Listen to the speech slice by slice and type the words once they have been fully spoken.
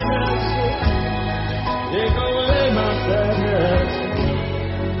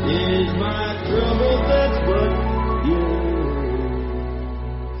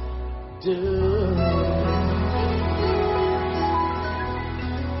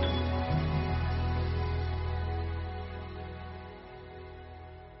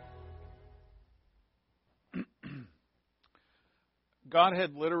God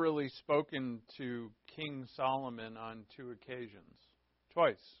had literally spoken to King Solomon on 2 occasions.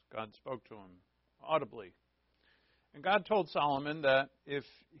 Twice, God spoke to him audibly. And God told Solomon that if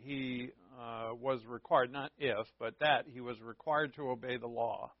he was required, not if, but that he was required to obey the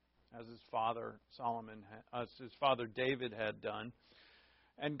law, as his father David had done.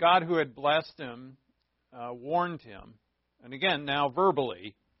 And God, who had blessed him, warned him, and again, now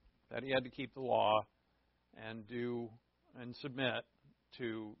verbally, that he had to keep the law and do and submit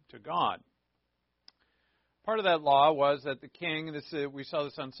to God. Part of that law was that the king, we saw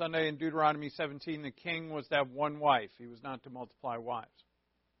this on Sunday in Deuteronomy 17, the king was to have one wife. He was not to multiply wives.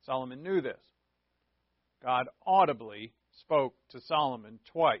 Solomon knew this. God audibly spoke to Solomon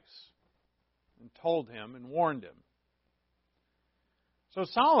twice and told him and warned him. So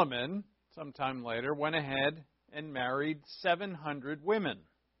Solomon, sometime later, went ahead and married 700 women.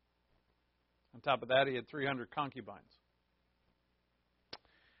 On top of that, he had 300 concubines.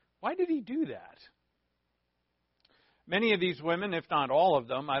 Why did he do that? Many of these women, if not all of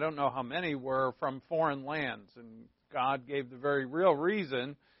them, I don't know how many, were from foreign lands. And God gave the very real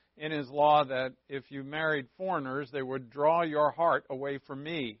reason in his law that if you married foreigners, they would draw your heart away from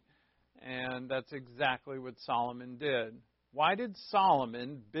me. And that's exactly what Solomon did. Why did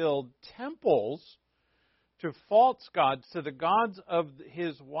Solomon build temples to false gods, to the gods of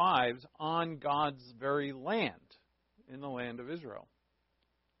his wives on God's very land, in the land of Israel?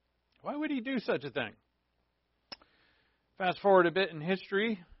 Why would he do such a thing? Fast forward a bit in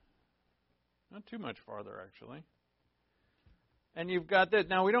history, not too much farther actually, and you've got that.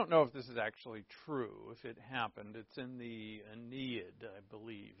 Now we don't know if this is actually true, if it happened. It's in the Aeneid, I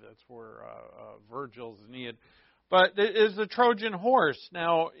believe. That's where Virgil's Aeneid. But it is the Trojan horse.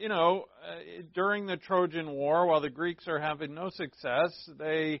 Now, during the Trojan War, while the Greeks are having no success,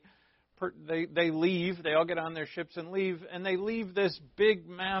 they leave. They all get on their ships and leave, and they leave this big,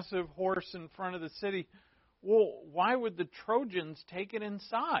 massive horse in front of the city. Well, why would the Trojans take it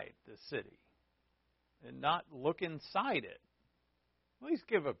inside the city and not look inside it? At least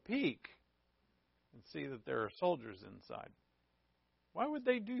give a peek and see that there are soldiers inside. Why would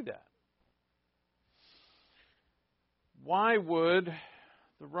they do that? Why would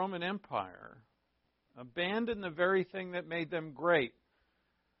the Roman Empire abandon the very thing that made them great,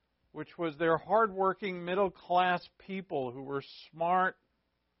 which was their hardworking middle-class people who were smart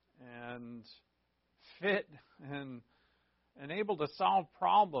and fit and able to solve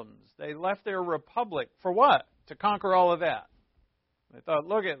problems? They left their republic for what? To conquer all of that. They thought,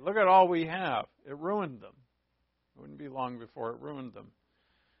 look at all we have. It ruined them. It wouldn't be long before it ruined them.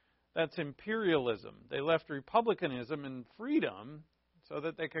 That's imperialism. They left republicanism and freedom so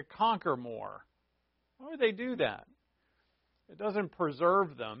that they could conquer more. Why would they do that? It doesn't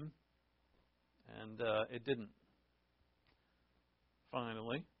preserve them, and it didn't.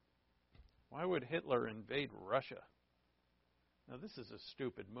 Finally, why would Hitler invade Russia? Now, this is a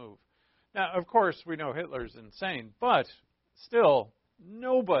stupid move. Now, of course, we know Hitler's insane, but still,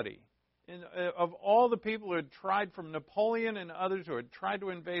 nobody, of all the people who had tried, from Napoleon and others who had tried to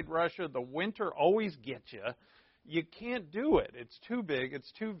invade Russia, the winter always gets you. You can't do it. It's too big,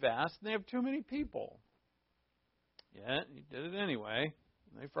 it's too vast, and they have too many people. Yet, he did it anyway.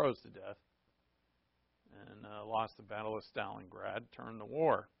 They froze to death and lost the Battle of Stalingrad, turned the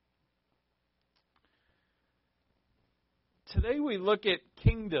war. Today we look at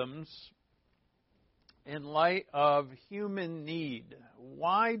kingdoms in light of human need.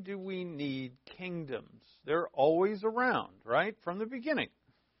 Why do we need kingdoms? They're always around, right? From the beginning.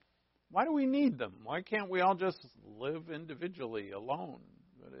 Why do we need them? Why can't we all just live individually alone?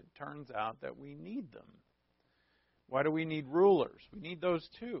 But it turns out that we need them. Why do we need rulers? We need those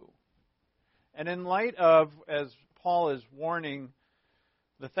too. And in light of, as Paul is warning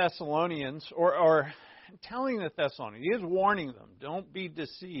the Thessalonians, or telling the Thessalonians, he is warning them, don't be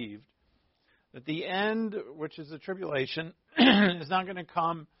deceived, that the end, which is the tribulation, is not going to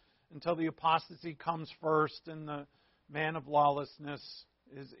come until the apostasy comes first and the man of lawlessness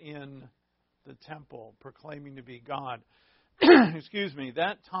is in the temple proclaiming to be God. Excuse me,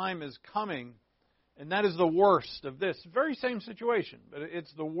 that time is coming, and that is the worst of this very same situation, but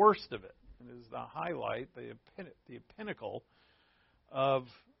it's the worst of it. It is the highlight, the pinnacle of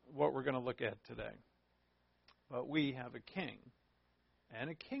what we're going to look at today. But we have a king and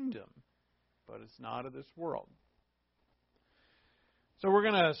a kingdom, but it's not of this world. So we're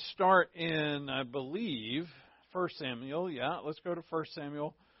going to start in, I believe, 1 Samuel. Yeah, let's go to 1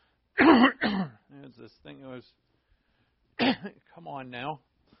 Samuel. There's this thing that was, come on now,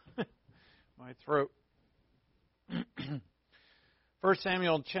 my throat. 1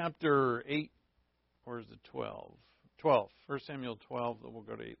 Samuel chapter 8, or is it 12? 12. 1 Samuel 12, then we'll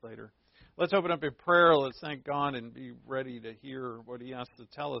go to 8 later. Let's open up in prayer. Let's thank God and be ready to hear what He has to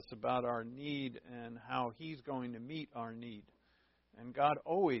tell us about our need and how He's going to meet our need. And God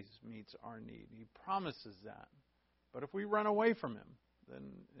always meets our need. He promises that. But if we run away from Him, then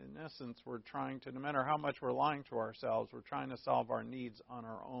in essence we're trying to, no matter how much we're lying to ourselves, we're trying to solve our needs on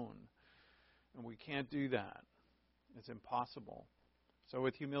our own. And we can't do that. It's impossible. So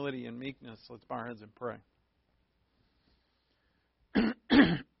with humility and meekness, let's bow our heads and pray.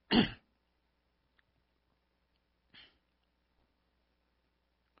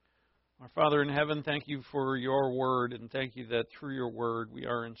 Our Father in heaven, thank you for your word, and thank you that through your word we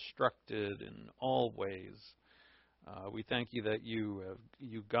are instructed in all ways. We thank you that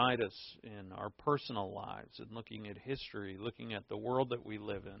you guide us in our personal lives and looking at history, looking at the world that we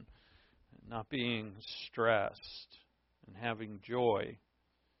live in, not being stressed and having joy,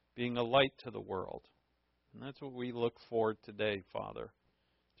 being a light to the world. And that's what we look for today, Father,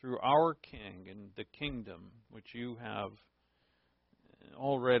 through our King and the kingdom which you have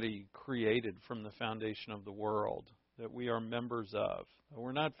already created from the foundation of the world, that we are members of.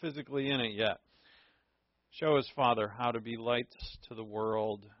 We're not physically in it yet. Show us, Father, how to be lights to the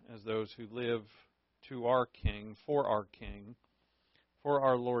world as those who live to our King, for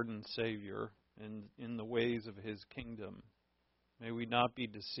our Lord and Savior, and in the ways of His kingdom. May we not be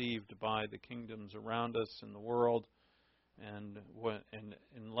deceived by the kingdoms around us in the world. And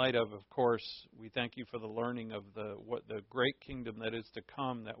in light of course, we thank you for the learning of the great kingdom that is to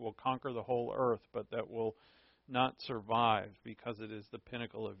come, that will conquer the whole earth, but that will not survive because it is the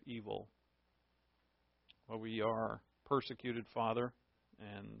pinnacle of evil. While we are persecuted, Father,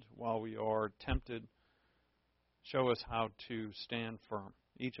 and while we are tempted, show us how to stand firm,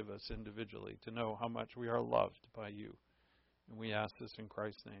 each of us individually, to know how much we are loved by you. And we ask this in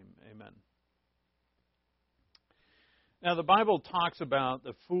Christ's name. Amen. Now, the Bible talks about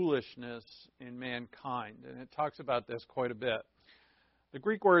the foolishness in mankind, and it talks about this quite a bit. The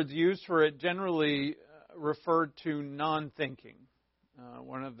Greek words used for it generally referred to non-thinking.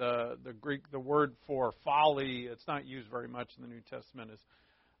 One of the word for folly, it's not used very much in the New Testament, is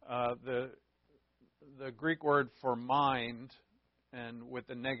the Greek word for mind, and with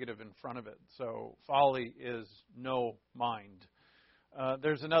the negative in front of it. So folly is no mind.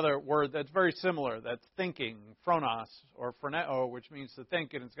 There's another word that's very similar, that's thinking, phronos, or phroneo, which means to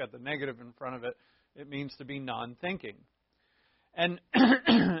think, and it's got the negative in front of it. It means to be non-thinking. And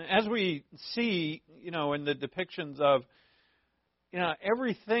as we see, in the depictions of,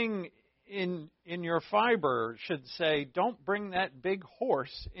 everything in your fiber should say, don't bring that big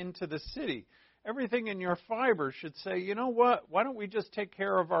horse into the city. Everything in your fiber should say, you know what, why don't we just take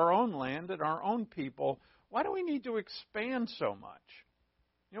care of our own land and our own people? Why do we need to expand so much?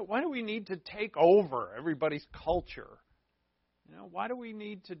 Why do we need to take over everybody's culture? Why do we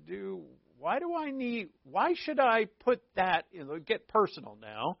need to do, why should I put that, get personal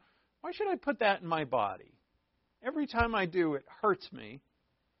now, why should I put that in my body? Every time I do, it hurts me.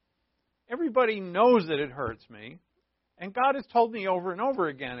 Everybody knows that it hurts me. And God has told me over and over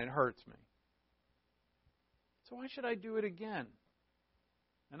again it hurts me. So why should I do it again?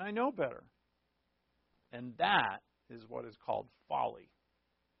 And I know better. And that is what is called folly.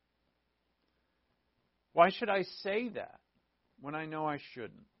 Why should I say that when I know I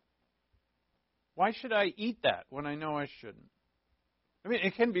shouldn't? Why should I eat that when I know I shouldn't? I mean,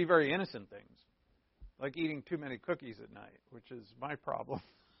 it can be very innocent things, like eating too many cookies at night, which is my problem.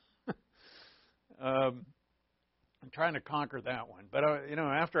 I'm trying to conquer that one. But,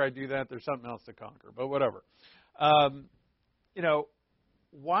 after I do that, there's something else to conquer. But whatever.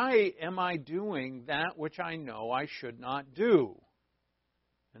 Why am I doing that which I know I should not do?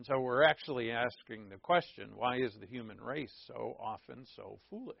 And so we're actually asking the question, why is the human race so often so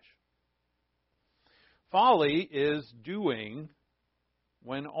foolish? Folly is doing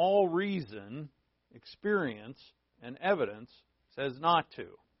when all reason, experience, and evidence says not to.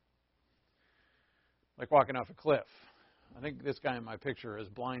 Like walking off a cliff. I think this guy in my picture is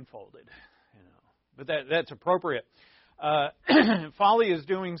blindfolded, but that's appropriate. Folly is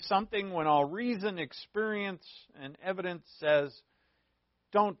doing something when all reason, experience, and evidence says,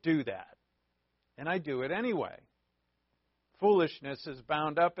 don't do that. And I do it anyway. Foolishness is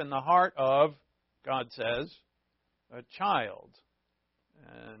bound up in the heart of, God says, a child.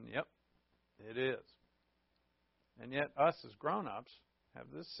 And yep, it is. And yet us as grown-ups have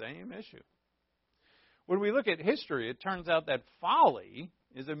this same issue. When we look at history, it turns out that folly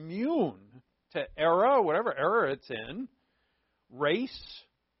is immune to error, whatever error it's in, race,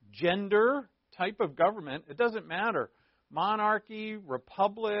 gender, type of government. It doesn't matter. Monarchy,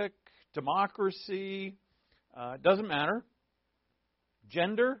 republic, democracy, Doesn't matter.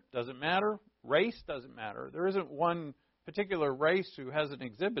 Gender doesn't matter. Race doesn't matter. There isn't one particular race who hasn't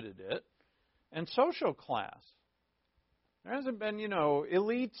exhibited it. And social class. There hasn't been,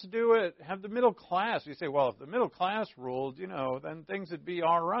 elites do it, have the middle class. You say, well, if the middle class ruled, then things would be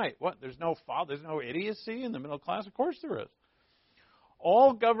all right. What? There's no idiocy in the middle class? Of course there is.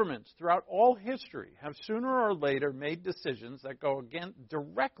 All governments throughout all history have sooner or later made decisions that go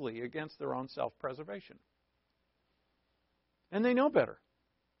directly against their own self-preservation. And they know better,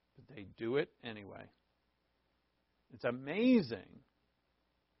 but they do it anyway. It's amazing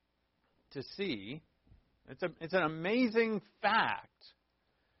to see. It's an amazing fact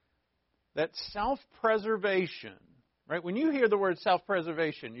that self-preservation, right? When you hear the word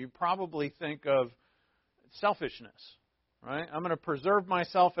self-preservation, you probably think of selfishness, right? I'm going to preserve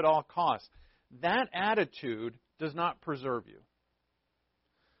myself at all costs. That attitude does not preserve you.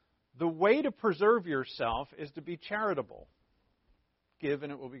 The way to preserve yourself is to be charitable. Give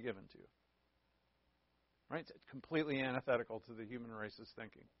and it will be given to you. Right? It's completely antithetical to the human race's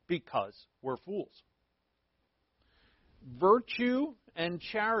thinking because we're fools. Virtue and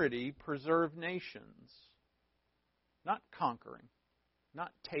charity preserve nations, not conquering,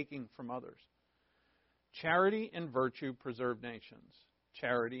 not taking from others. Charity and virtue preserve nations.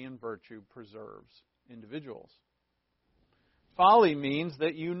 Charity and virtue preserves individuals. Folly means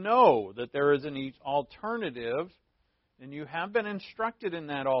that you know that there is an alternative, and you have been instructed in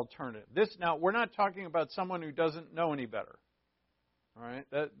that alternative. Now, we're not talking about someone who doesn't know any better. All right?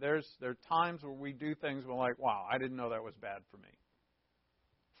 There are times where we do things we're like, wow, I didn't know that was bad for me.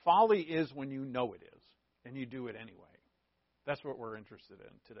 Folly is when you know it is, and you do it anyway. That's what we're interested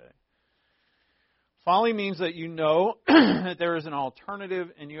in today. Folly means that you know that there is an alternative,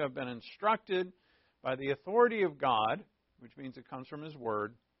 and you have been instructed by the authority of God, which means it comes from His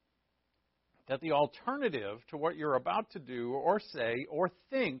Word, that the alternative to what you're about to do or say or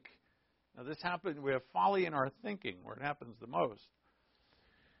think, now this happens, we have folly in our thinking where it happens the most,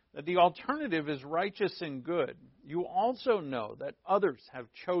 that the alternative is righteous and good. You also know that others have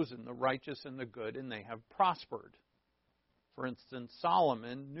chosen the righteous and the good, and they have prospered. For instance,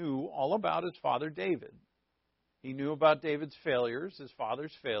 Solomon knew all about his father David. He knew about David's failures, his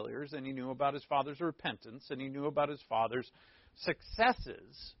father's failures, and he knew about his father's repentance, and he knew about his father's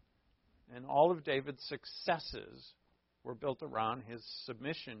successes. And all of David's successes were built around his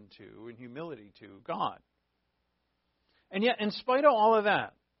submission to and humility to God. And yet, in spite of all of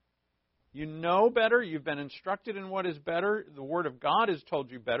that, you know better, you've been instructed in what is better, the Word of God has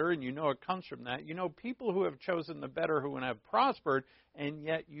told you better, and you know it comes from that. You know people who have chosen the better, who have prospered, and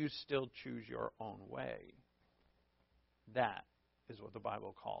yet you still choose your own way. That is what the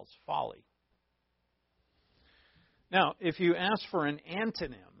Bible calls folly. Now, if you ask for an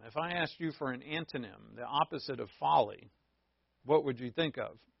antonym, if I asked you for an antonym, the opposite of folly, what would you think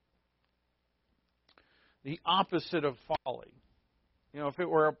of? The opposite of folly. If it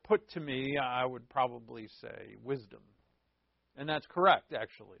were put to me, I would probably say wisdom. And that's correct,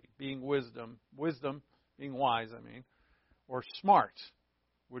 actually. Being wisdom, being wise, or smart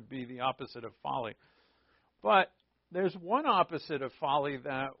would be the opposite of folly. But there's one opposite of folly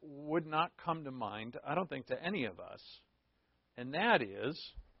that would not come to mind, I don't think, to any of us, and that is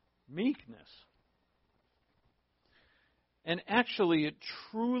meekness. And actually, it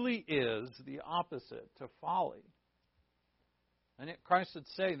truly is the opposite to folly. And yet Christ would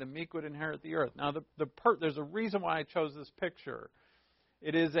say the meek would inherit the earth. Now, there's a reason why I chose this picture.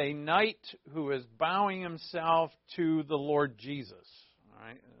 It is a knight who is bowing himself to the Lord Jesus. All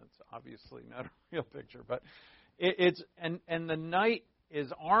right? It's obviously not a real picture, but and the knight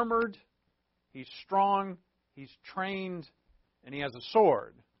is armored, he's strong, he's trained, and he has a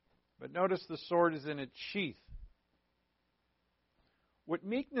sword. But notice the sword is in its sheath. What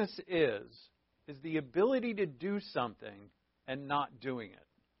meekness is the ability to do something and not doing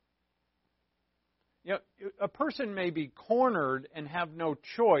it. A person may be cornered and have no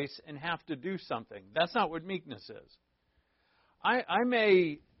choice and have to do something. That's not what meekness is. I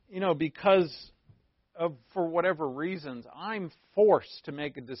may, because of, for whatever reasons, I'm forced to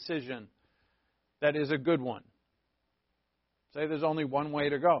make a decision that is a good one. Say there's only one way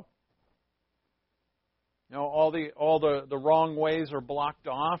to go. All the wrong ways are blocked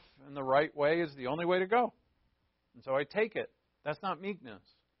off, and the right way is the only way to go. And so I take it. That's not meekness.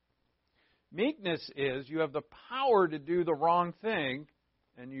 Meekness is you have the power to do the wrong thing,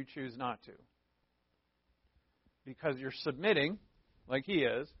 and you choose not to. Because you're submitting, like He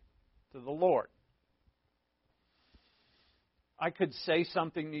is, to the Lord. I could say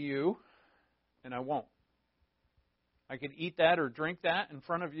something to you, and I won't. I could eat that or drink that in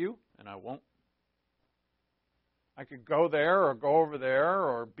front of you, and I won't. I could go there or go over there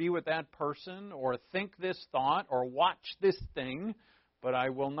or be with that person or think this thought or watch this thing, but I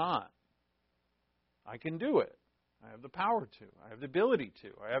will not. I can do it. I have the power to. I have the ability to.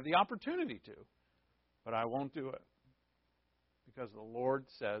 I have the opportunity to. But I won't do it. Because the Lord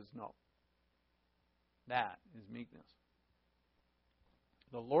says no. That is meekness.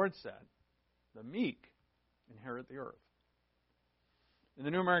 The Lord said, the meek inherit the earth. In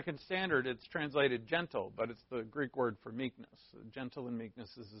the New American Standard, it's translated gentle, but it's the Greek word for meekness. Gentle and meekness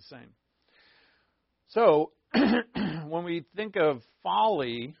is the same. So, when we think of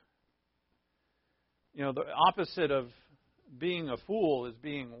folly, the opposite of being a fool is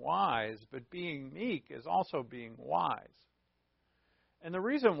being wise, but being meek is also being wise. And the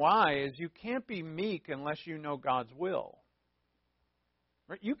reason why is you can't be meek unless you know God's will.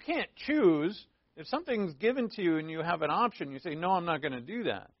 Right? You can't choose. If something's given to you and you have an option, you say, no, I'm not going to do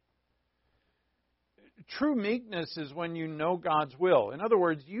that. True meekness is when you know God's will. In other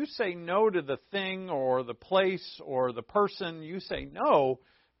words, you say no to the thing or the place or the person. You say no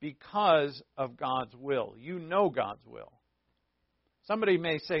because of God's will. You know God's will. Somebody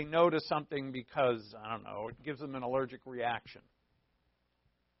may say no to something because, I don't know, it gives them an allergic reaction.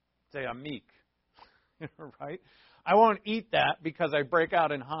 Say, I'm meek. Right? I won't eat that because I break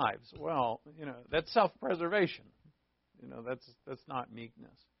out in hives. Well, that's self-preservation. That's not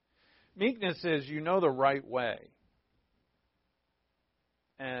meekness. Meekness is you know the right way.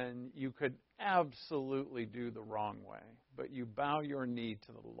 And you could absolutely do the wrong way. But you bow your knee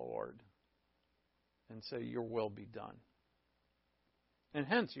to the Lord and say, your will be done. And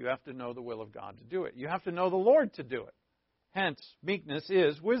hence, you have to know the will of God to do it. You have to know the Lord to do it. Hence, meekness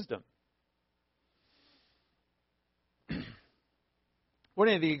is wisdom. One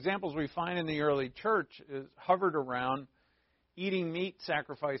of the examples we find in the early church is hovered around eating meat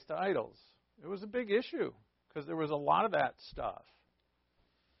sacrificed to idols. It was a big issue because there was a lot of that stuff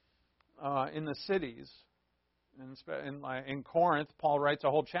in the cities. In Corinth, Paul writes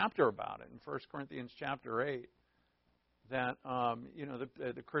a whole chapter about it in 1 Corinthians chapter 8 that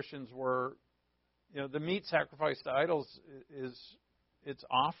the Christians were, the meat sacrificed to idols it's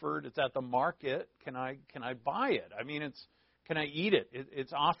offered, it's at the market. Can I buy it? I mean, can I eat it?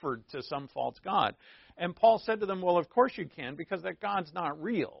 It's offered to some false god. And Paul said to them, well, of course you can, because that God's not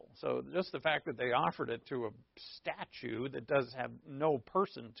real. So just the fact that they offered it to a statue that does have no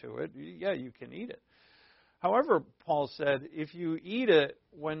person to it, yeah, you can eat it. However, Paul said, if you eat it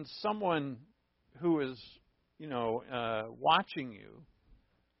when someone who is, watching you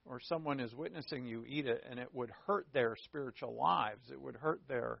or someone is witnessing you eat it and it would hurt their spiritual lives, it would hurt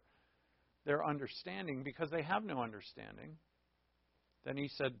their understanding because they have no understanding, then he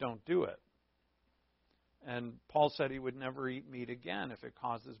said, don't do it. And Paul said he would never eat meat again if it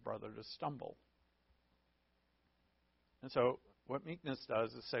caused his brother to stumble. And so what meekness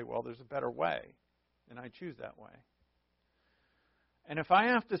does is say, well, there's a better way, and I choose that way. And if I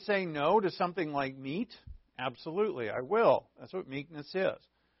have to say no to something like meat, absolutely, I will. That's what meekness is.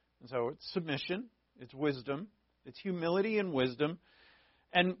 And so it's submission, it's wisdom, it's humility and wisdom.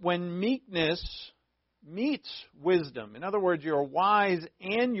 And when meekness meets wisdom, in other words, you're wise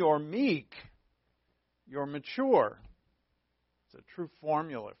and you're meek, you're mature. It's a true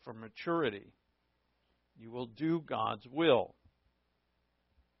formula for maturity. You will do God's will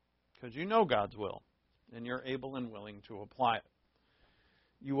because you know God's will and you're able and willing to apply it.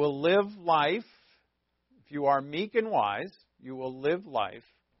 You will live life, if you are meek and wise, you will live life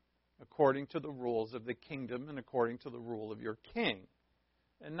according to the rules of the kingdom and according to the rule of your king,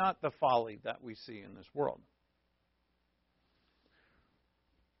 and not the folly that we see in this world.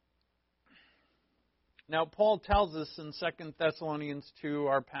 Now, Paul tells us in 2 Thessalonians 2,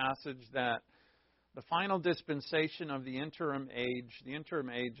 our passage, that the final dispensation of the interim age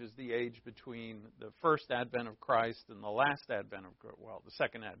is the age between the first advent of Christ and the last advent of, the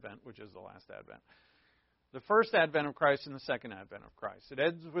second advent, which is the last advent. The first advent of Christ and the second advent of Christ. It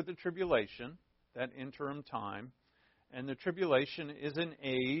ends with the tribulation, that interim time. And the tribulation is an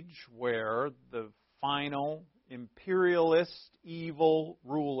age where the final imperialist, evil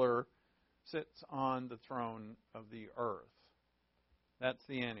ruler sits on the throne of the earth. That's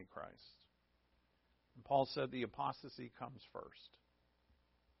the Antichrist. And Paul said the apostasy comes first.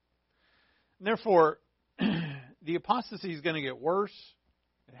 And therefore, the apostasy is going to get worse.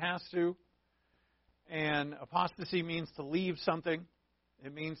 It has to. And apostasy means to leave something.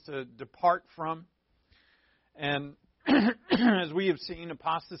 It means to depart from. And as we have seen,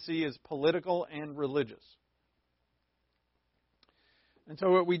 apostasy is political and religious. And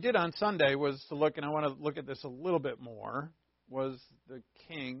so what we did on Sunday was to look, and I want to look at this a little bit more, was the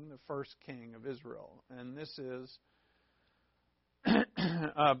king, the first king of Israel. And this is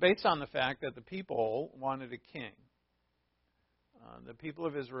based on the fact that the people wanted a king. The people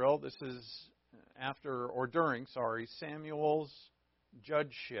of Israel, this is during Samuel's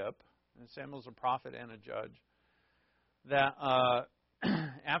judgeship. And Samuel's a prophet and a judge. That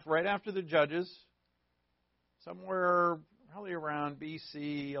right after the judges, somewhere probably around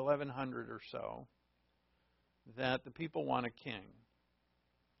BC 1100 or so, that the people want a king.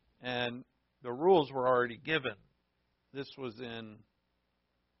 And the rules were already given. This was in,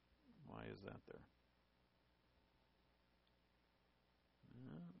 why is that there?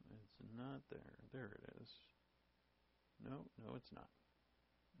 No, it's not there. There it is. No, it's not.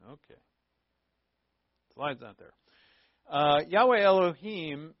 Okay. Slide's not there. Yahweh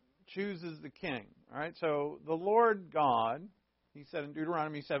Elohim chooses the king. All right, so the Lord God, he said in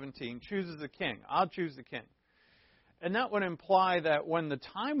Deuteronomy 17, chooses a king. I'll choose the king. And that would imply that when the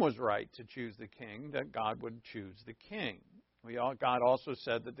time was right to choose the king, that God would choose the king. God also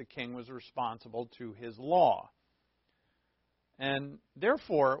said that the king was responsible to his law. And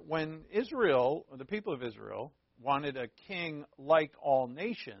therefore, when Israel, the people of Israel, wanted a king like all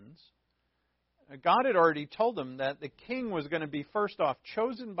nations, God had already told them that the king was going to be, first off,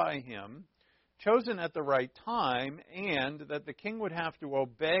 chosen by him, chosen at the right time, and that the king would have to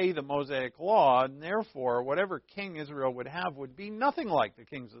obey the Mosaic law, and therefore, whatever king Israel would have would be nothing like the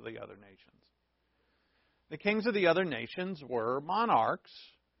kings of the other nations. The kings of the other nations were monarchs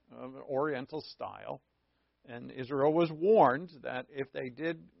of Oriental style, and Israel was warned that if they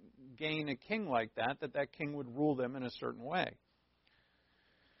did gain a king like that, that king would rule them in a certain way.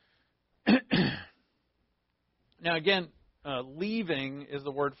 Now again, leaving is the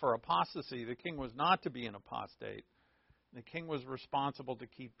word for apostasy. The king was not to be an apostate. The king was responsible to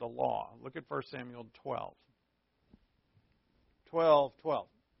keep the law. Look at 1 Samuel 12. 12.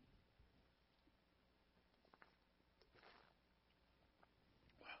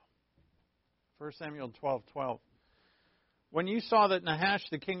 1 Samuel 12:12. When you saw that Nahash,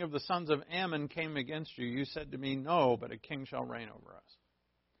 the king of the sons of Ammon, came against you, you said to me, no, but a king shall reign over us.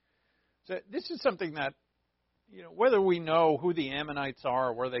 So this is something that, whether we know who the Ammonites are,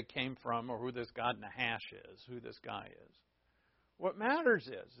 or where they came from, or who this god Nahash is, who this guy is, what matters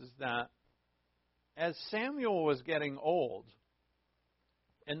is that as Samuel was getting old,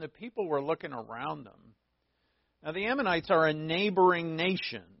 and the people were looking around them, now the Ammonites are a neighboring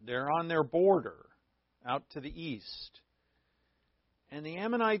nation. They're on their border out to the east. And the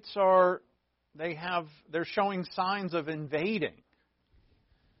Ammonites they're showing signs of invading.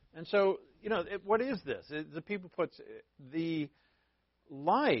 And so, what is this? The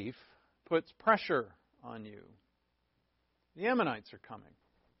life puts pressure on you. The Ammonites are coming.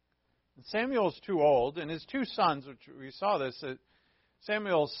 And Samuel's too old, and his two sons, which we saw this,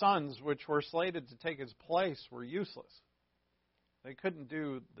 Samuel's sons, which were slated to take his place, were useless. They couldn't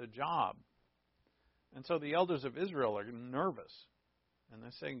do the job. And so the elders of Israel are nervous. And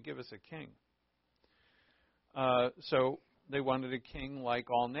they're saying, give us a king. So they wanted a king like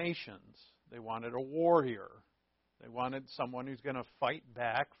all nations. They wanted a warrior. They wanted someone who's going to fight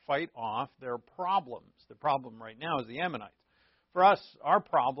back, fight off their problems. The problem right now is the Ammonites. For us, our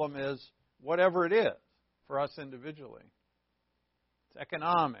problem is whatever it is for us individually. It's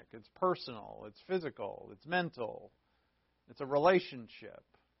economic, it's personal, it's physical, it's mental, it's a relationship,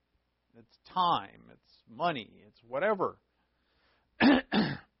 it's time, it's money, it's whatever.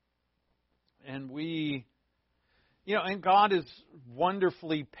 And God is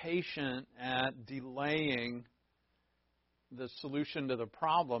wonderfully patient at delaying the solution to the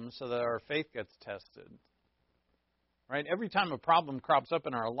problem so that our faith gets tested. Right? Every time a problem crops up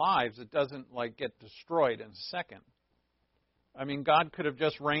in our lives, it doesn't get destroyed in a second. I mean, God could have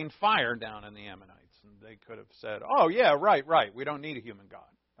just rained fire down on the Ammonites, and they could have said, "Oh yeah, right. We don't need a human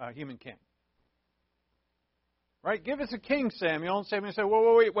human king." Right? Give us a king, Samuel. And Samuel said,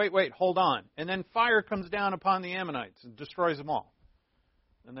 "Whoa, wait, hold on." And then fire comes down upon the Ammonites and destroys them all.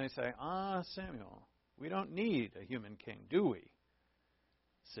 And they say, Samuel, we don't need a human king, do we?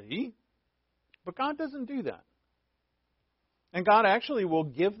 See? But God doesn't do that. And God actually will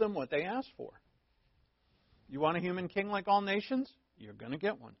give them what they ask for. You want a human king like all nations? You're going to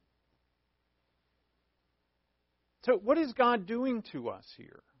get one. So what is God doing to us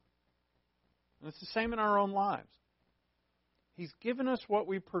here? And it's the same in our own lives. He's given us what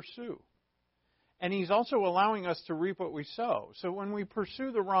we pursue. And He's also allowing us to reap what we sow. So when we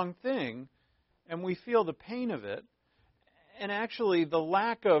pursue the wrong thing and we feel the pain of it, and actually the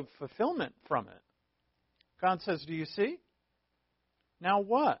lack of fulfillment from it, God says, do you see? Now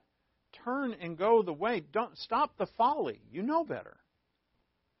what? turn and go the way. Don't stop the folly. You know better.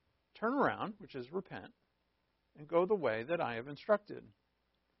 Turn around, which is repent, and go the way that I have instructed.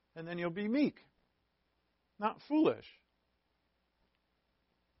 And then you'll be meek, not foolish.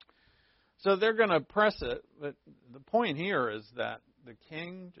 So they're going to press it. But the point here is that the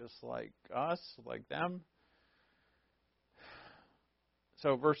king, just like us, like them.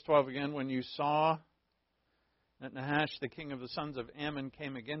 So verse 12 again, when you saw that Nahash, the king of the sons of Ammon,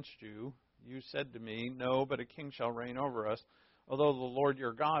 came against you, you said to me, no, but a king shall reign over us, although the Lord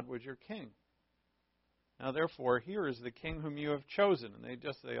your God was your king. Now therefore, here is the king whom you have chosen. And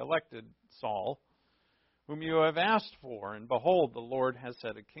they elected Saul, whom you have asked for. And behold, the Lord has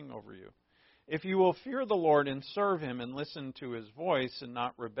set a king over you. If you will fear the Lord and serve him and listen to his voice and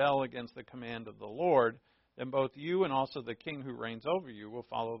not rebel against the command of the Lord, then both you and also the king who reigns over you will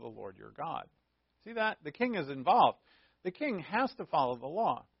follow the Lord your God. See that? The king is involved. The king has to follow the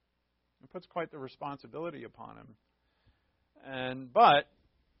law. It puts quite the responsibility upon him. But,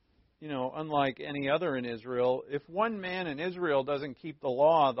 unlike any other in Israel, if one man in Israel doesn't keep the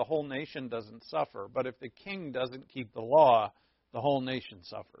law, the whole nation doesn't suffer. But if the king doesn't keep the law, the whole nation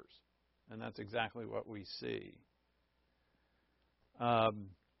suffers. And that's exactly what we see. And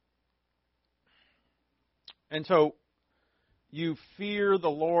so, you fear the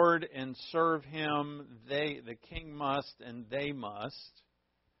Lord and serve him. The king must and they must.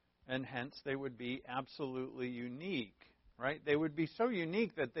 And hence they would be absolutely unique. Right? They would be so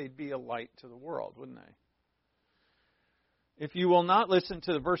unique that they'd be a light to the world, wouldn't they? If you will not listen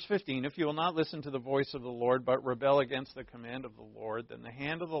to, verse 15, if you will not listen to the voice of the Lord, but rebel against the command of the Lord, then the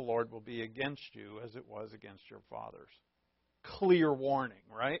hand of the Lord will be against you as it was against your fathers. Clear warning,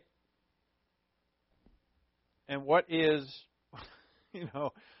 right? And what is,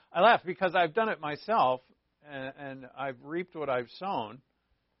 I laugh because I've done it myself, and I've reaped what I've sown,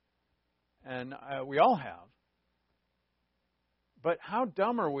 and we all have. But how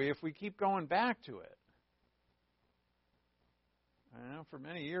dumb are we if we keep going back to it? I know for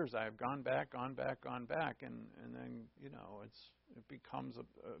many years I have gone back, and then it becomes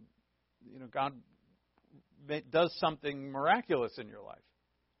God does something miraculous in your life.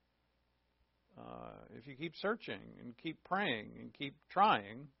 If you keep searching and keep praying and keep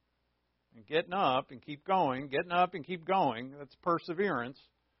trying and getting up and keep going, that's perseverance.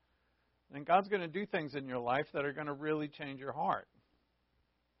 Then God's going to do things in your life that are going to really change your heart.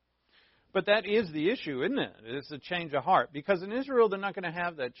 But that is the issue, isn't it? It's a change of heart. Because in Israel, they're not going to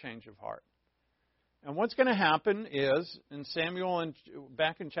have that change of heart. And what's going to happen is, in Samuel,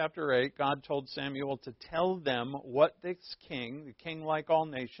 back in chapter 8, God told Samuel to tell them what this king, the king like all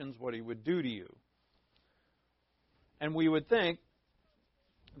nations, what he would do to you. And we would think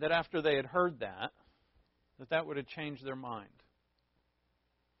that after they had heard that would have changed their mind.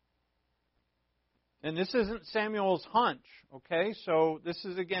 And this isn't Samuel's hunch, okay? So this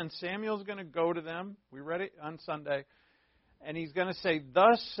is, again, Samuel's going to go to them. We read it on Sunday. And he's going to say,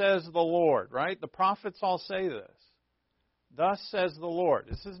 thus says the Lord, right? The prophets all say this. Thus says the Lord.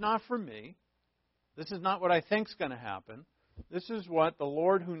 This is not from me. This is not what I think's going to happen. This is what the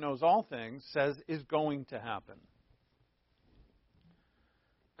Lord who knows all things says is going to happen.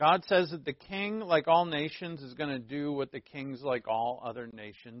 God says that the king, like all nations, is going to do what the kings like all other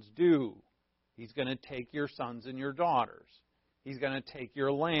nations do. He's going to take your sons and your daughters. He's going to take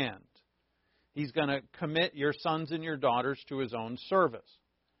your land. He's going to commit your sons and your daughters to his own service.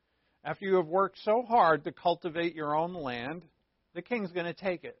 After you have worked so hard to cultivate your own land, the king's going to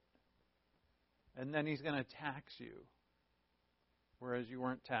take it. And then he's going to tax you, whereas you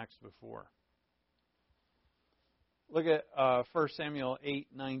weren't taxed before. Look at 1 Samuel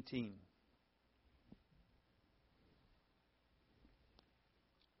 8:19.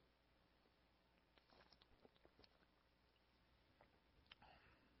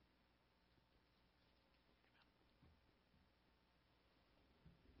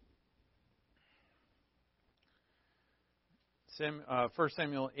 First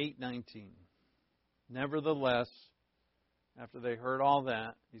Samuel 8:19. Nevertheless, after they heard all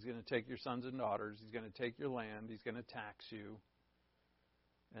that, he's going to take your sons and daughters. He's going to take your land. He's going to tax you.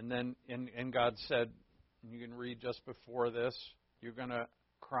 And then, and God said, you can read just before this, you're going to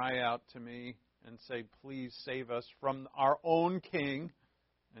cry out to me and say, please save us from our own king.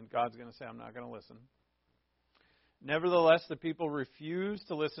 And God's going to say, I'm not going to listen. Nevertheless, the people refused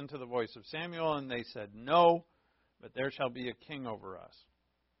to listen to the voice of Samuel, and they said, no, but there shall be a king over us,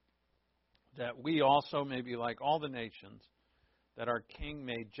 that we also may be like all the nations, that our king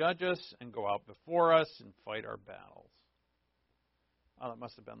may judge us and go out before us and fight our battles. Oh, that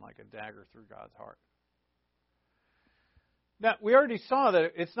must have been like a dagger through God's heart. Now, we already saw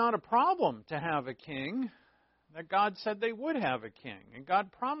that it's not a problem to have a king, that God said they would have a king, and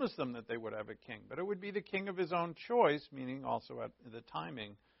God promised them that they would have a king, but it would be the king of his own choice, meaning also at the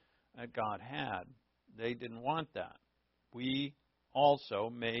timing that God had. They didn't want that. We also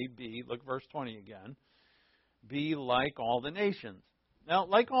may be, look verse 20 again, be like all the nations. Now,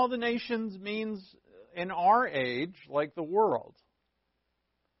 like all the nations means, in our age, like the world.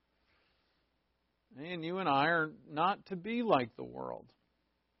 And you and I are not to be like the world.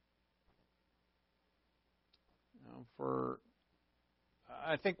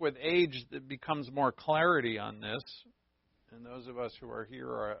 I think with age, it becomes more clarity on this. And those of us who are here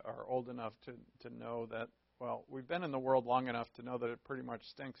are old enough to know that, well, we've been in the world long enough to know that it pretty much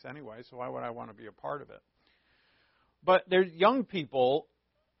stinks anyway, so why would I want to be a part of it? But there's young people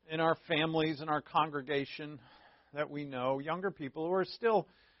in our families, in our congregation that we know, younger people who are still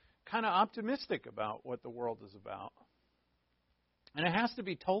kind of optimistic about what the world is about. And it has to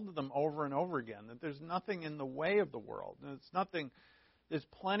be told to them over and over again that there's nothing in the way of the world. There's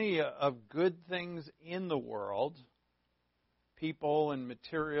plenty of good things in the world, people and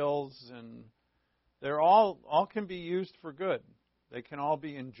materials, and they're all can be used for good. They can all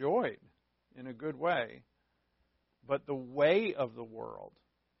be enjoyed in a good way. But the way of the world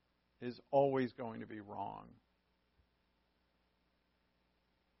is always going to be wrong.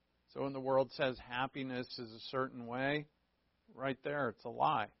 So when the world says happiness is a certain way, right there, it's a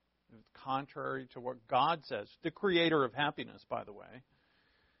lie. It's contrary to what God says. The creator of happiness, by the way.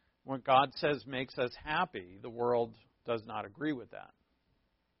 What God says makes us happy, the world does not agree with that.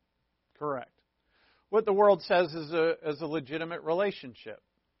 Correct. What the world says is a legitimate relationship,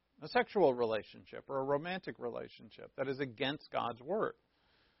 a sexual relationship or a romantic relationship that is against God's word.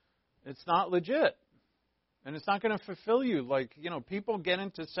 It's not legit. And it's not going to fulfill you. Like, people get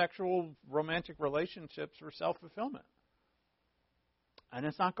into sexual romantic relationships for self-fulfillment. And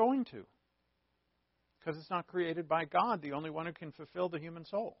it's not going to. Because it's not created by God, the only one who can fulfill the human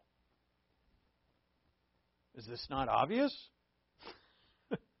soul. Is this not obvious?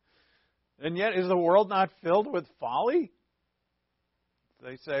 And yet, is the world not filled with folly?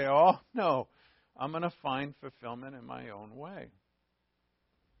 They say, oh, no, I'm going to find fulfillment in my own way.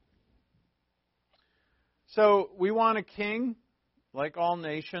 So we want a king, like all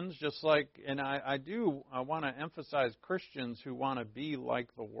nations, just like, and I want to emphasize Christians who want to be like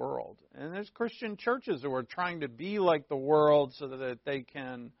the world. And there's Christian churches who are trying to be like the world so that they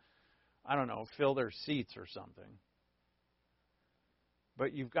can, fill their seats or something.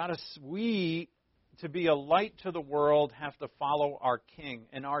 But we, to be a light to the world, have to follow our king.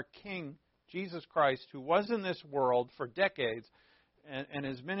 And our king, Jesus Christ, who was in this world for decades, and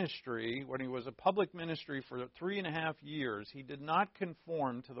his ministry, when he was a public ministry for 3.5 years, he did not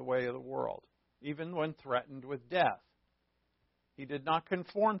conform to the way of the world, even when threatened with death. He did not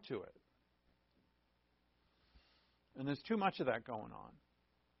conform to it. And there's too much of that going on.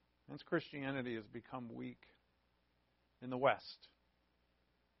 Hence, Christianity has become weak in the West.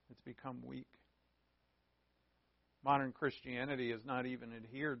 It's become weak. Modern Christianity has not even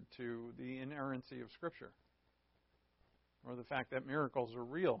adhered to the inerrancy of Scripture, or the fact that miracles are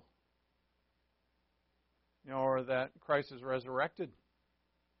real, or that Christ is resurrected.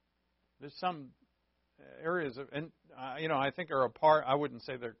 There's some areas of, and I think are a part. I wouldn't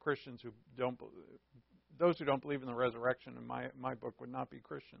say they're Christians who don't. Those who don't believe in the resurrection, in my book, would not be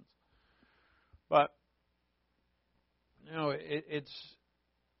Christians. But it's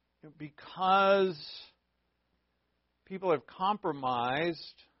because people have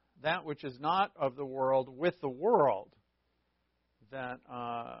compromised that which is not of the world with the world, that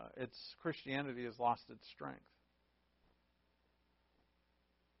Christianity has lost its strength.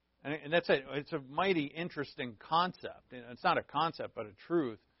 And it's a mighty interesting concept. It's not a concept, but a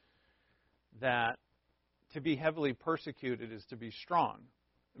truth, that to be heavily persecuted is to be strong.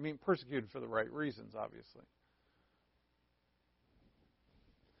 I mean, persecuted for the right reasons, obviously.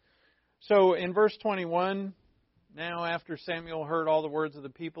 So in verse 21, now after Samuel heard all the words of the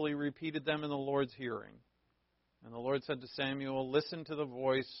people, he repeated them in the Lord's hearing. And the Lord said to Samuel, listen to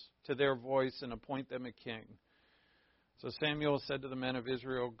their voice, and appoint them a king. So Samuel said to the men of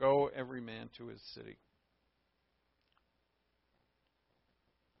Israel, go every man to his city.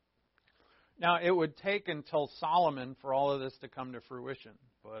 Now, it would take until Solomon for all of this to come to fruition,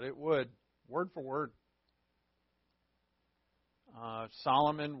 but it would, word for word.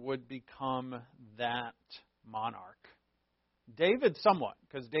 Solomon would become that monarch. David somewhat,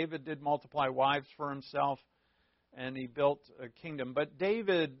 because David did multiply wives for himself, and he built a kingdom. But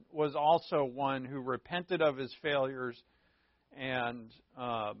David was also one who repented of his failures, and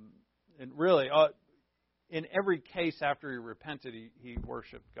really, in every case after he repented, he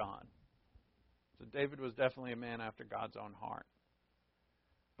worshiped God. So David was definitely a man after God's own heart.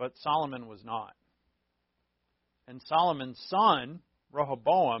 But Solomon was not. And Solomon's son,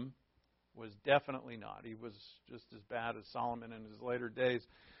 Rehoboam, was definitely not. He was just as bad as Solomon in his later days.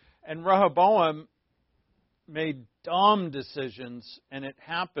 And Rehoboam made dumb decisions, and it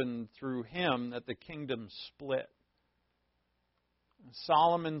happened through him that the kingdom split.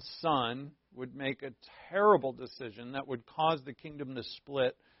 Solomon's son would make a terrible decision that would cause the kingdom to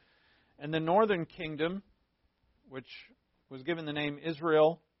split. And the northern kingdom, which was given the name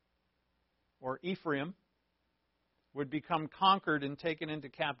Israel or Ephraim, would become conquered and taken into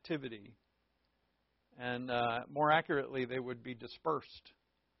captivity. And more accurately, they would be dispersed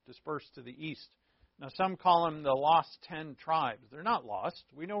to the east. Now, some call them the lost 10 tribes. They're not lost.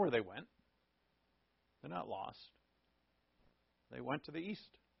 We know where they went. They're not lost. They went to the east.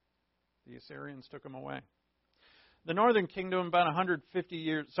 The Assyrians took them away. The northern kingdom, about 150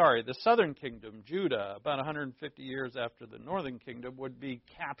 years, the southern kingdom, Judah, about 150 years after the northern kingdom, would be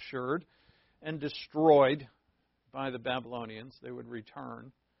captured and destroyed by the Babylonians. They would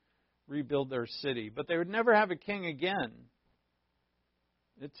return, rebuild their city. But they would never have a king again.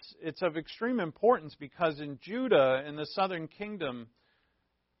 It's of extreme importance because in Judah, in the southern kingdom,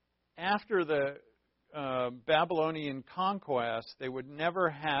 after the Babylonian conquest, they would never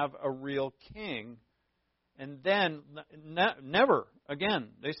have a real king. And then, never again.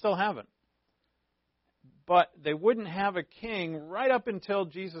 They still haven't. But they wouldn't have a king right up until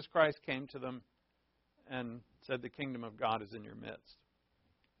Jesus Christ came to them and said, the kingdom of God is in your midst.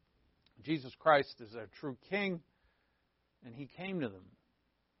 Jesus Christ is a true king, and he came to them.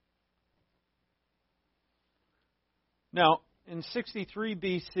 Now, in 63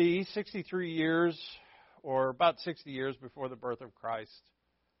 BC, 63 years, or about 60 years before the birth of Christ,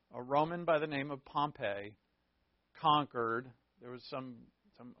 a Roman by the name of Pompey conquered. There was some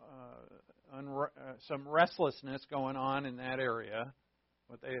restlessness going on in that area,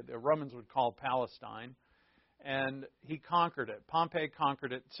 what the Romans would call Palestine, and he conquered it. Pompey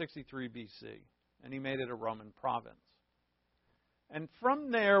conquered it in 63 BC, and he made it a Roman province. And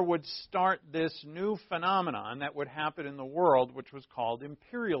from there would start this new phenomenon that would happen in the world, which was called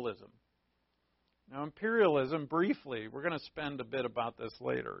imperialism. Now, imperialism, briefly, we're going to spend a bit about this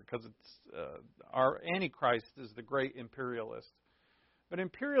later, because our Antichrist is the great imperialist. But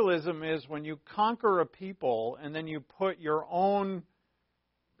imperialism is when you conquer a people and then you put your own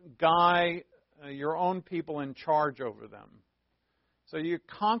your own people in charge over them. So you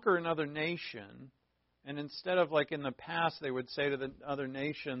conquer another nation, and instead of like in the past, they would say to the other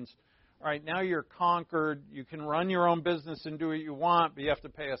nations, all right, now you're conquered, you can run your own business and do what you want, but you have to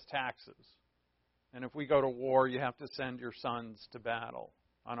pay us taxes. And if we go to war, you have to send your sons to battle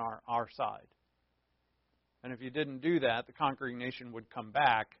on our side. And if you didn't do that, the conquering nation would come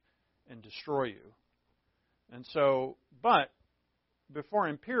back and destroy you. And so, but before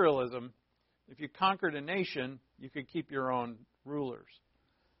imperialism, if you conquered a nation, you could keep your own rulers.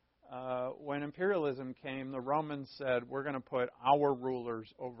 When imperialism came, the Romans said, we're going to put our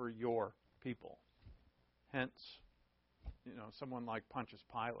rulers over your people. Hence, someone like Pontius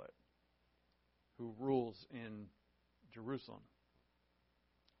Pilate, who rules in Jerusalem.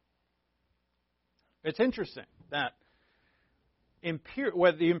 It's interesting that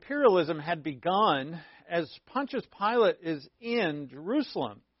the imperialism had begun as Pontius Pilate is in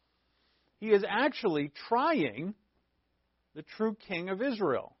Jerusalem. He is actually trying the true king of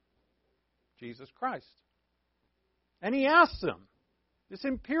Israel, Jesus Christ. And he asks him, this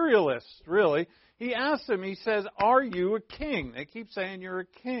imperialist, really, he asks him, he says, are you a king? They keep saying you're a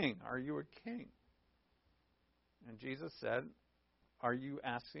king. Are you a king? And Jesus said, are you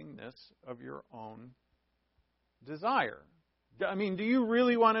asking this of your own desire? I mean, do you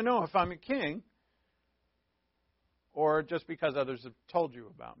really want to know if I'm a king? Or just because others have told you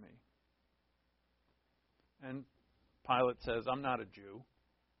about me? And Pilate says, I'm not a Jew.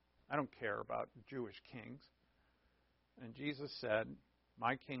 I don't care about Jewish kings. And Jesus said,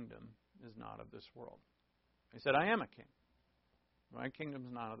 my kingdom is not of this world. He said, I am a king. My kingdom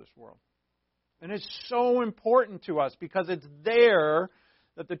is not of this world. And it's so important to us because it's there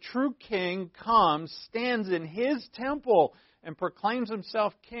that the true king comes, stands in his temple, and proclaims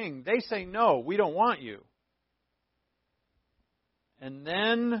himself king. They say, no, we don't want you. And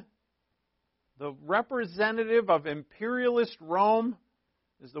then the representative of imperialist Rome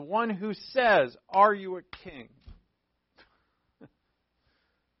is the one who says, are you a king?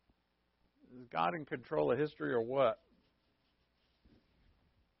 Is God in control of history or what?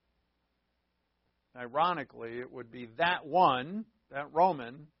 Ironically, it would be that one that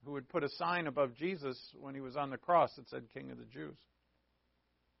Roman who would put a sign above Jesus when he was on the cross that said King of the Jews.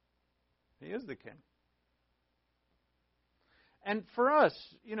 He is the King. And for us,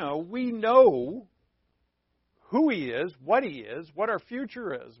 we know who He is, what our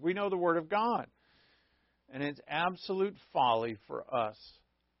future is. We know the Word of God. And it's absolute folly for us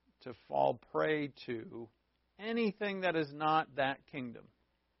to fall prey to anything that is not that kingdom.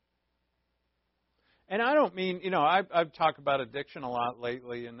 And I don't mean, I've talked about addiction a lot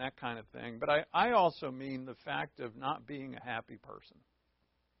lately and that kind of thing, but I also mean the fact of not being a happy person.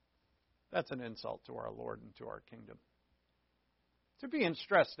 That's an insult to our Lord and to our kingdom. To being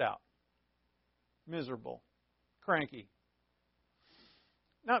stressed out, miserable, cranky,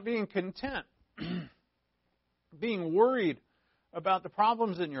 not being content, being worried about the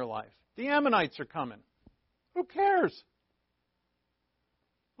problems in your life. The Ammonites are coming. Who cares?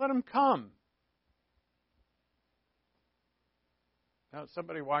 Let them come. Now,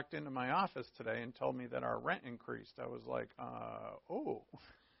 somebody walked into my office today and told me that our rent increased. I was like,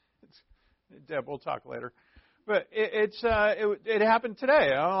 Deb, we'll talk later. But it happened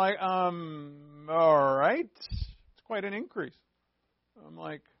today. I'm like, all right. It's quite an increase. I'm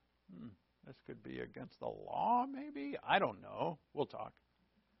like, this could be against the law, maybe? I don't know. We'll talk.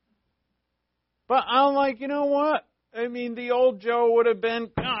 But I'm like, you know what? I mean, the old Joe would have been,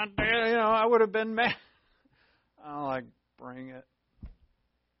 I would have been mad. I'm like, bring it.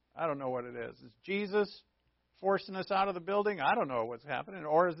 I don't know what it is. Is Jesus forcing us out of the building? I don't know what's happening.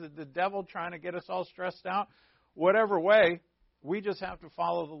 Or is it the devil trying to get us all stressed out? Whatever way, we just have to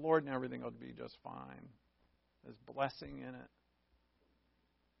follow the Lord and everything will be just fine. There's blessing in it.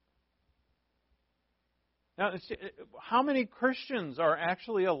 Now, how many Christians are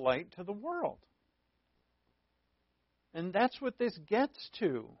actually a light to the world? And that's what this gets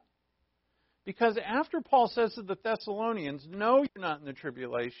to. Because after Paul says to the Thessalonians, no, you're not in the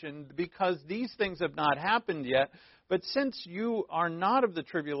tribulation because these things have not happened yet. But since you are not of the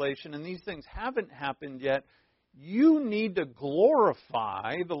tribulation and these things haven't happened yet, you need to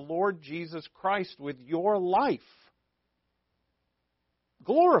glorify the Lord Jesus Christ with your life.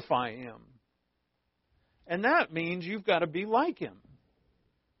 Glorify Him. And that means you've got to be like Him.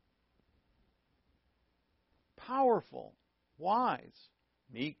 Powerful, wise,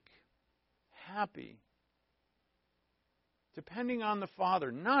 meek, happy, depending on the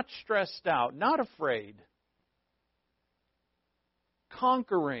Father, not stressed out, not afraid,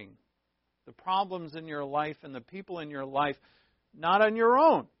 conquering the problems in your life and the people in your life, not on your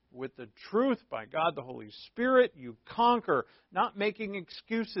own. With the truth, by God the Holy Spirit, you conquer, not making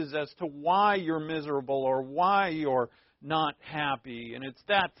excuses as to why you're miserable or why you're not happy, and it's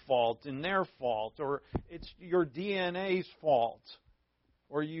that fault and their fault, or it's your DNA's fault.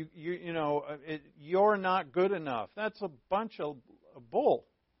 Or you're not good enough. That's a bunch of bull.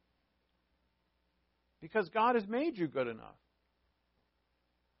 Because God has made you good enough.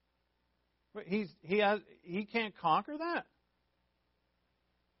 But He can't conquer that.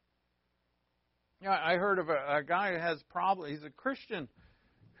 I heard of a guy who has problems. He's a Christian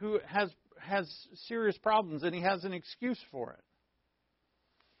who has serious problems, and he has an excuse for it.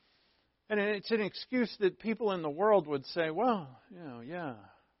 And it's an excuse that people in the world would say, well, yeah,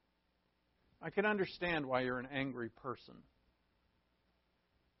 I can understand why you're an angry person.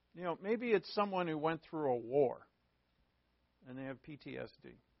 Maybe it's someone who went through a war and they have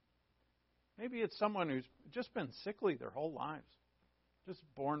PTSD. Maybe it's someone who's just been sickly their whole lives, just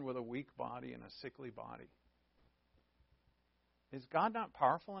born with a weak body and a sickly body. Is God not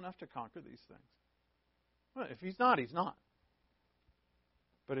powerful enough to conquer these things? Well, if He's not, He's not.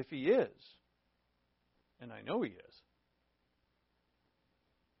 But if He is, and I know He is,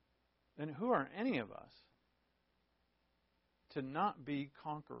 then who are any of us to not be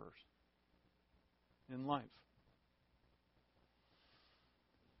conquerors in life?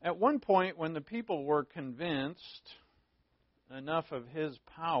 At one point, when the people were convinced enough of His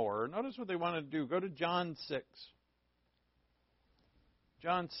power, notice what they wanted to do. Go to John 6.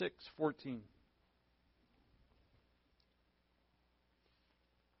 John 6:14.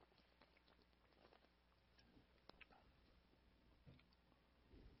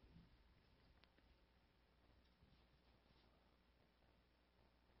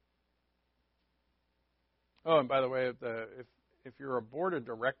 Oh, and by the way, if you're a board of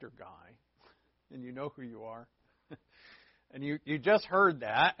director guy, and you know who you are, and you just heard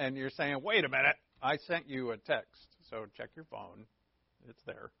that, and you're saying, wait a minute, I sent you a text, so check your phone. It's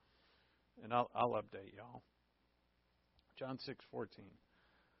there. And I'll update y'all. John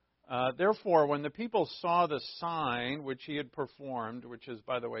 6:14. Therefore, when the people saw the sign which He had performed, which is,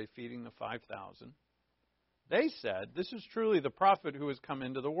 by the way, feeding the 5,000, They said, "This is truly the prophet who has come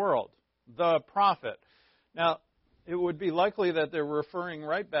into the world." The prophet. Now, it would be likely that they're referring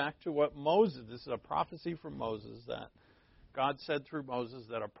right back to what Moses, this is a prophecy from Moses, that God said through Moses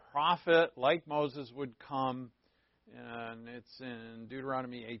that a prophet like Moses would come, and it's in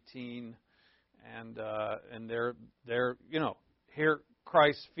Deuteronomy 18, and they're here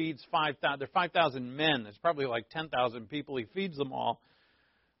Christ feeds 5,000. There are 5,000 men. There's probably like 10,000 people. He feeds them all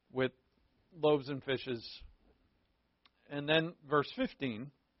with loaves and fishes. And then verse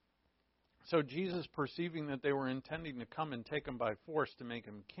 15. So Jesus, perceiving that they were intending to come and take him by force to make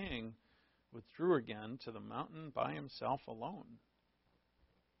him king, withdrew again to the mountain by himself alone.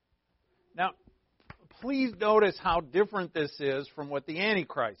 Now, please notice how different this is from what the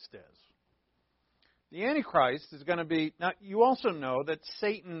Antichrist is. The Antichrist is going to be... Now, you also know that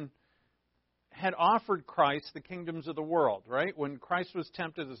Satan had offered Christ the kingdoms of the world, right? When Christ was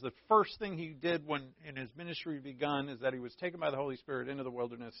tempted, is the first thing he did when in his ministry begun is that he was taken by the Holy Spirit into the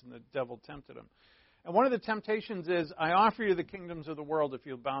wilderness and the devil tempted him. And one of the temptations is, I offer you the kingdoms of the world if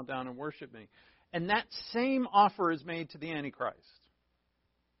you'll bow down and worship me. And that same offer is made to the Antichrist.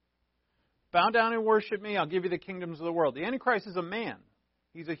 Bow down and worship me, I'll give you the kingdoms of the world. The Antichrist is a man.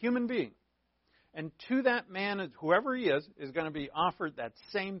 He's a human being. And to that man, whoever he is going to be offered that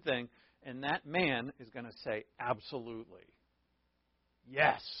same thing. And that man is going to say, absolutely.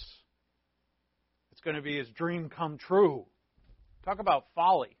 Yes. It's going to be his dream come true. Talk about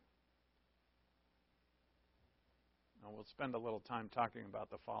folly. Now, we'll spend a little time talking about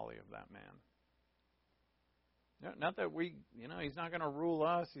the folly of that man. Not that he's not going to rule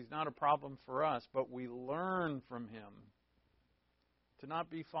us. He's not a problem for us. But we learn from him to not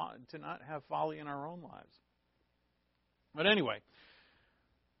have folly in our own lives. But anyway,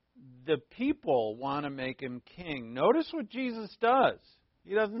 the people want to make him king. Notice what Jesus does.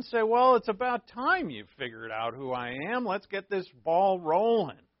 He doesn't say, well, it's about time you figured out who I am. Let's get this ball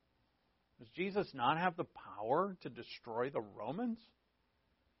rolling. Does Jesus not have the power to destroy the Romans?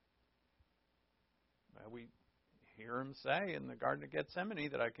 Well, we hear him say in the Garden of Gethsemane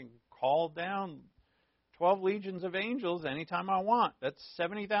that I can call down 12 legions of angels anytime I want. That's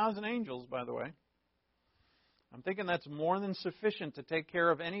 70,000 angels, by the way. I'm thinking that's more than sufficient to take care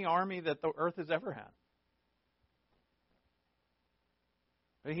of any army that the earth has ever had.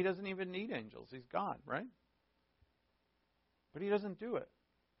 But he doesn't even need angels. He's God, right? But he doesn't do it.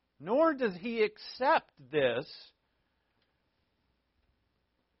 Nor does he accept this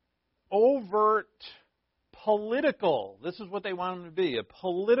overt political, this is what they want him to be, a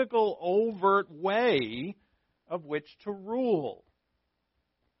political overt way of which to rule.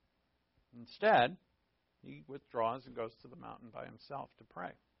 Instead, he withdraws and goes to the mountain by himself to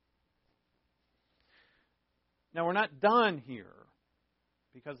pray. Now, we're not done here,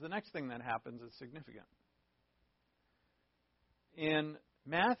 because the next thing that happens is significant. In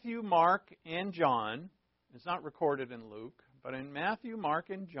Matthew, Mark, and John, it's not recorded in Luke, but in Matthew, Mark,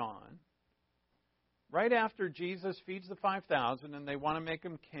 and John, right after Jesus feeds the 5,000 and they want to make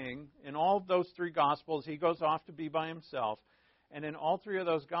him king, in all of those three Gospels, he goes off to be by himself. And in all three of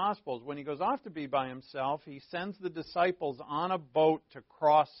those Gospels, when he goes off to be by himself, he sends the disciples on a boat to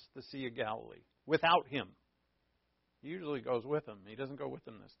cross the Sea of Galilee without him. He usually goes with them. He doesn't go with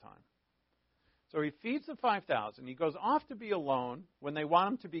them this time. So he feeds the 5,000. He goes off to be alone when they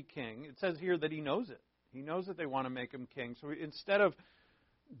want him to be king. It says here that he knows it. He knows that they want to make him king. So instead of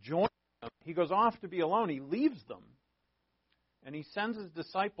joining them, he goes off to be alone. He leaves them. And he sends his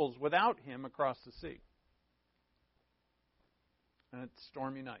disciples without him across the sea. And it's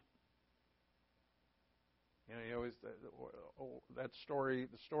stormy night. You always that story,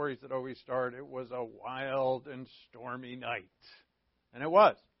 the stories that always start, it was a wild and stormy night. And it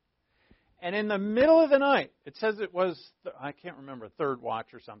was. And in the middle of the night, it says it was, I can't remember, third watch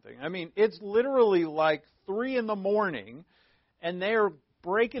or something. I mean, it's literally like 3 a.m, and they're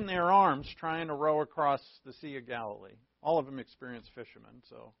breaking their arms trying to row across the Sea of Galilee. All of them experienced fishermen,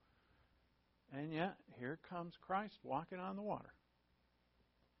 so. And yet, here comes Christ walking on the water.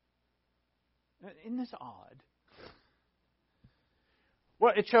 Isn't this odd?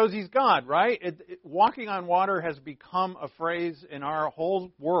 Well, it shows he's God, right? Walking on water has become a phrase in our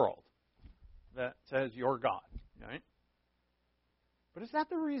whole world that says, you're God, right? But is that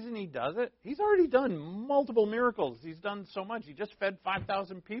the reason he does it? He's already done multiple miracles. He's done so much. He just fed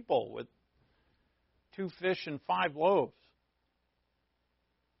 5,000 people with 2 fish and 5 loaves.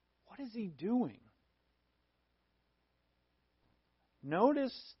 What is he doing?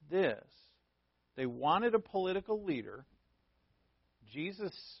 Notice this. They wanted a political leader.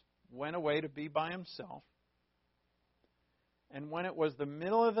 Jesus went away to be by himself. And when it was the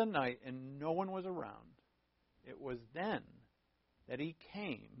middle of the night and no one was around, It was then that he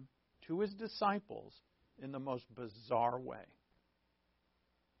came to his disciples in the most bizarre way.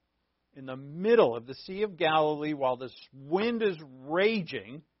 In the middle of the Sea of Galilee, while the wind is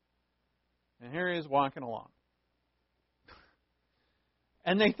raging, and here he is walking along.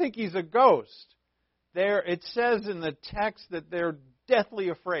 And they think he's a ghost. It says in the text that they're deathly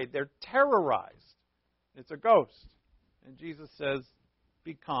afraid. They're terrorized. It's a ghost. And Jesus says,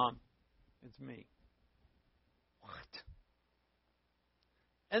 "Be calm. It's me." What?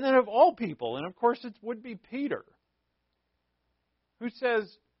 And then of all people, and of course it would be Peter, who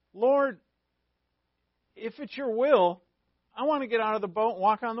says, "Lord, if it's your will, I want to get out of the boat and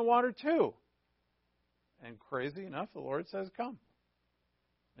walk on the water too." And crazy enough, the Lord says, "Come."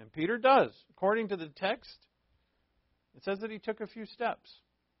 And Peter does. According to the text, it says that he took a few steps.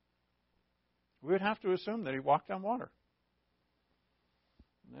 We would have to assume that he walked on water.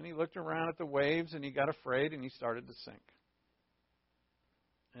 And then he looked around at the waves and he got afraid and he started to sink.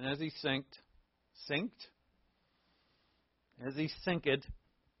 And as he sinked,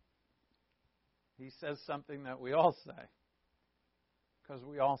 he says something that we all say, because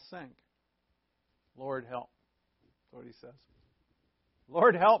we all sink. "Lord, help." That's what he says.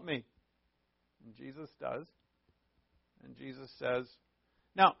 "Lord, help me." And Jesus does. And Jesus says,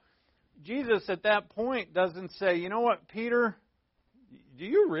 now, Jesus at that point doesn't say, "You know what, Peter, do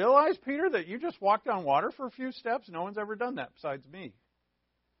you realize, Peter, that you just walked on water for a few steps? No one's ever done that besides me.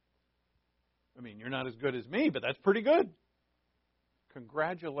 I mean, you're not as good as me, but that's pretty good.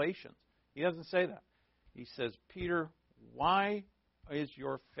 Congratulations." He doesn't say that. He says, "Peter, why is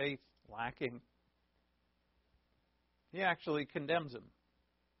your faith lacking?" He actually condemns him.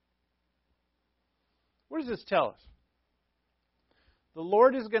 What does this tell us? The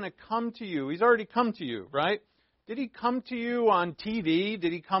Lord is going to come to you. He's already come to you, right? Did he come to you on TV?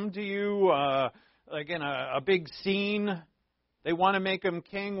 Did he come to you like in a big scene? They want to make him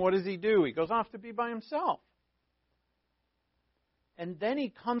king. What does he do? He goes off to be by himself. And then he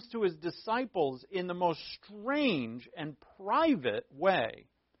comes to his disciples in the most strange and private way.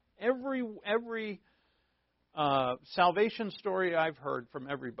 Every salvation story I've heard from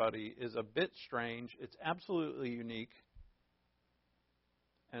everybody is a bit strange. It's absolutely unique.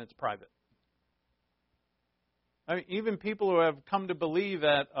 And it's private. I mean, even people who have come to believe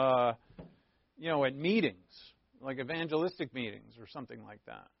at meetings, like evangelistic meetings or something like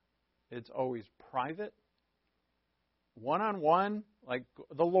that, it's always private, one-on-one. Like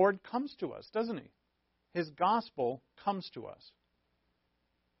the Lord comes to us, doesn't he? His gospel comes to us.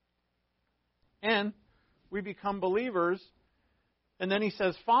 And we become believers, and then he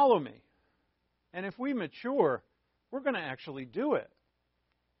says, "Follow me." And if we mature, we're going to actually do it.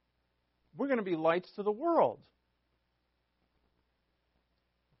 We're going to be lights to the world.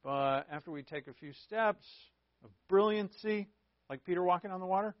 But after we take a few steps of brilliancy, like Peter walking on the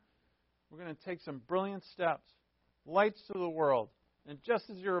water, we're going to take some brilliant steps, lights to the world. And just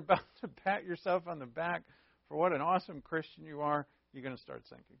as you're about to pat yourself on the back for what an awesome Christian you are, you're going to start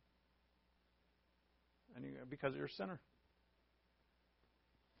sinking. And because you're a sinner.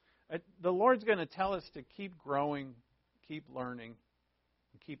 The Lord's going to tell us to keep growing, keep learning,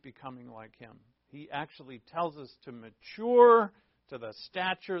 and keep becoming like him. He actually tells us to mature to the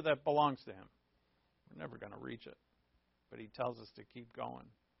stature that belongs to him. We're never going to reach it, but he tells us to keep going.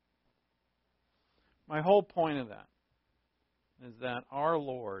 My whole point of that is that our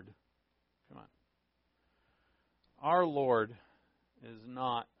Lord, our Lord is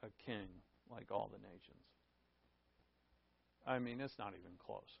not a king like all the nations. I mean, it's not even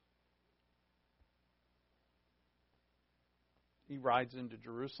close. He rides into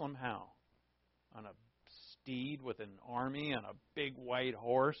Jerusalem how? On a steed with an army and a big white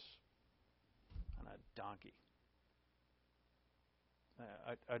horse and a donkey.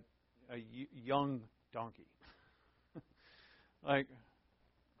 A young donkey. Right?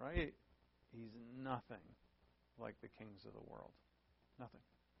 He's nothing like the kings of the world. Nothing.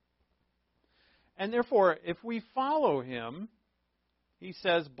 And therefore, if we follow him, he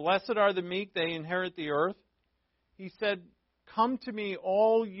says, "Blessed are the meek, they inherit the earth." He said, "Come to me,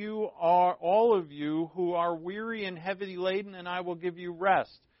 all of you who are weary and heavy laden, and I will give you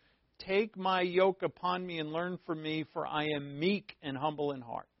rest. Take my yoke upon me and learn from me, for I am meek and humble in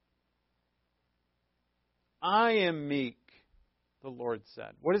heart." I am meek, the Lord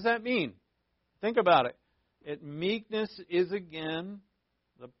said. What does that mean? Think about it. Meekness is, again,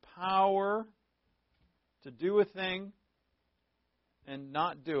 the power to do a thing and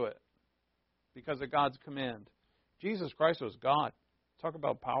not do it because of God's command. Jesus Christ was God. Talk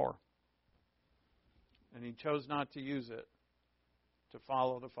about power. And he chose not to use it to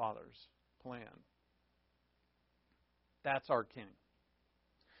follow the Father's plan. That's our King.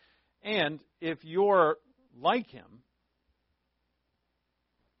 And if you're like him,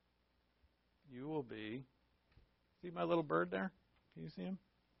 you will be... See my little bird there? Can you see him?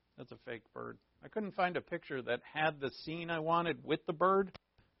 That's a fake bird. I couldn't find a picture that had the scene I wanted with the bird,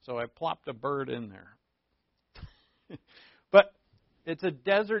 so I plopped a bird in there. But it's a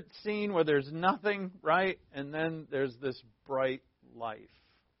desert scene where there's nothing, right? And then there's this bright life.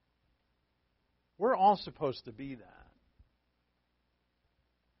 We're all supposed to be that.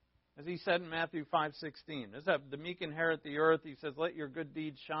 As he said in Matthew 5:16, the meek inherit the earth. He says, let your good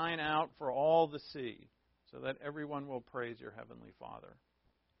deeds shine out for all to see, so that everyone will praise your heavenly Father.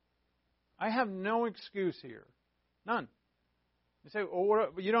 I have no excuse here. None. You say, well,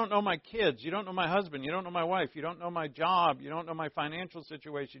 you don't know my kids. You don't know my husband. You don't know my wife. You don't know my job. You don't know my financial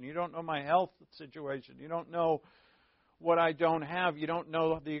situation. You don't know my health situation. You don't know what I don't have. You don't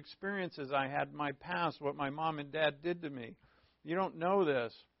know the experiences I had in my past, what my mom and dad did to me. You don't know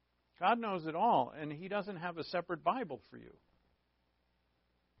this. God knows it all, and He doesn't have a separate Bible for you.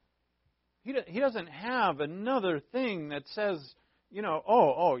 He doesn't have another thing that says, you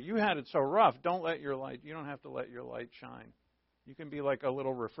had it so rough. You don't have to let your light shine. You can be like a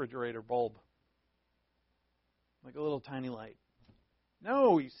little refrigerator bulb, like a little tiny light.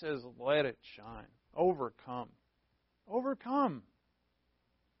 No, He says, let it shine. Overcome. Overcome.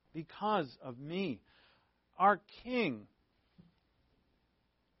 Because of me. Our King.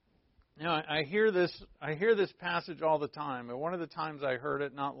 Now, I hear this passage all the time. And one of the times I heard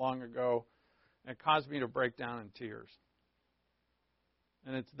it not long ago, it caused me to break down in tears.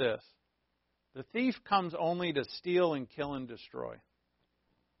 And it's this. The thief comes only to steal and kill and destroy.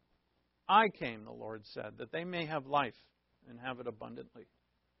 I came, the Lord said, that they may have life and have it abundantly.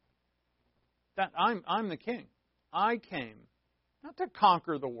 That I'm the King. I came not to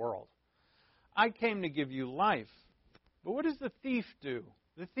conquer the world. I came to give you life. But what does the thief do?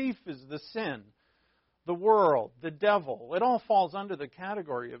 The thief is the sin, the world, the devil. It all falls under the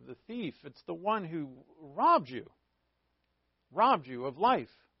category of the thief. It's the one who robbed you of life.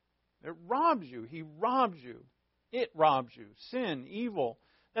 It robs you. He robs you. It robs you. Sin, evil,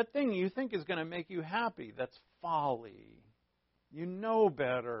 that thing you think is going to make you happy, that's folly. You know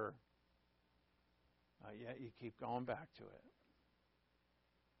better. Yet you keep going back to it.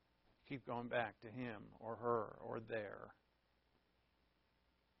 Keep going back to him or her or there.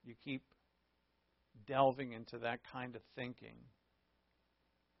 You keep delving into that kind of thinking.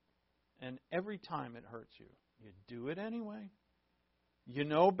 And every time it hurts you, you do it anyway. You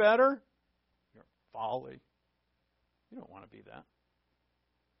know better? You're folly. You don't want to be that.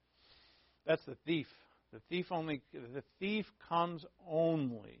 That's the thief. The thief comes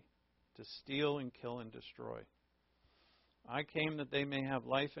only to steal and kill and destroy. I came that they may have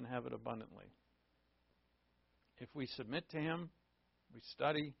life and have it abundantly. If we submit to him, we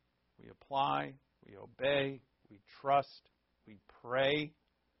study, we apply, we obey, we trust, we pray.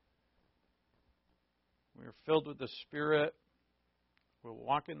 We are filled with the Spirit. We'll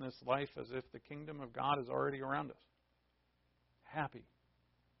walk in this life as if the kingdom of God is already around us. Happy.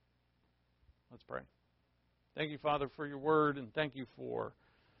 Let's pray. Thank you, Father, for your word, and thank you for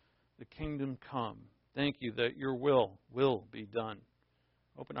the kingdom come. Thank you that your will be done.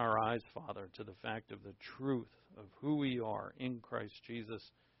 Open our eyes, Father, to the fact of the truth of who we are in Christ Jesus,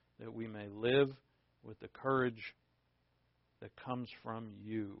 that we may live with the courage that comes from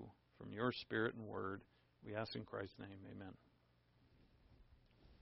you, from your Spirit and word. We ask in Christ's name, amen.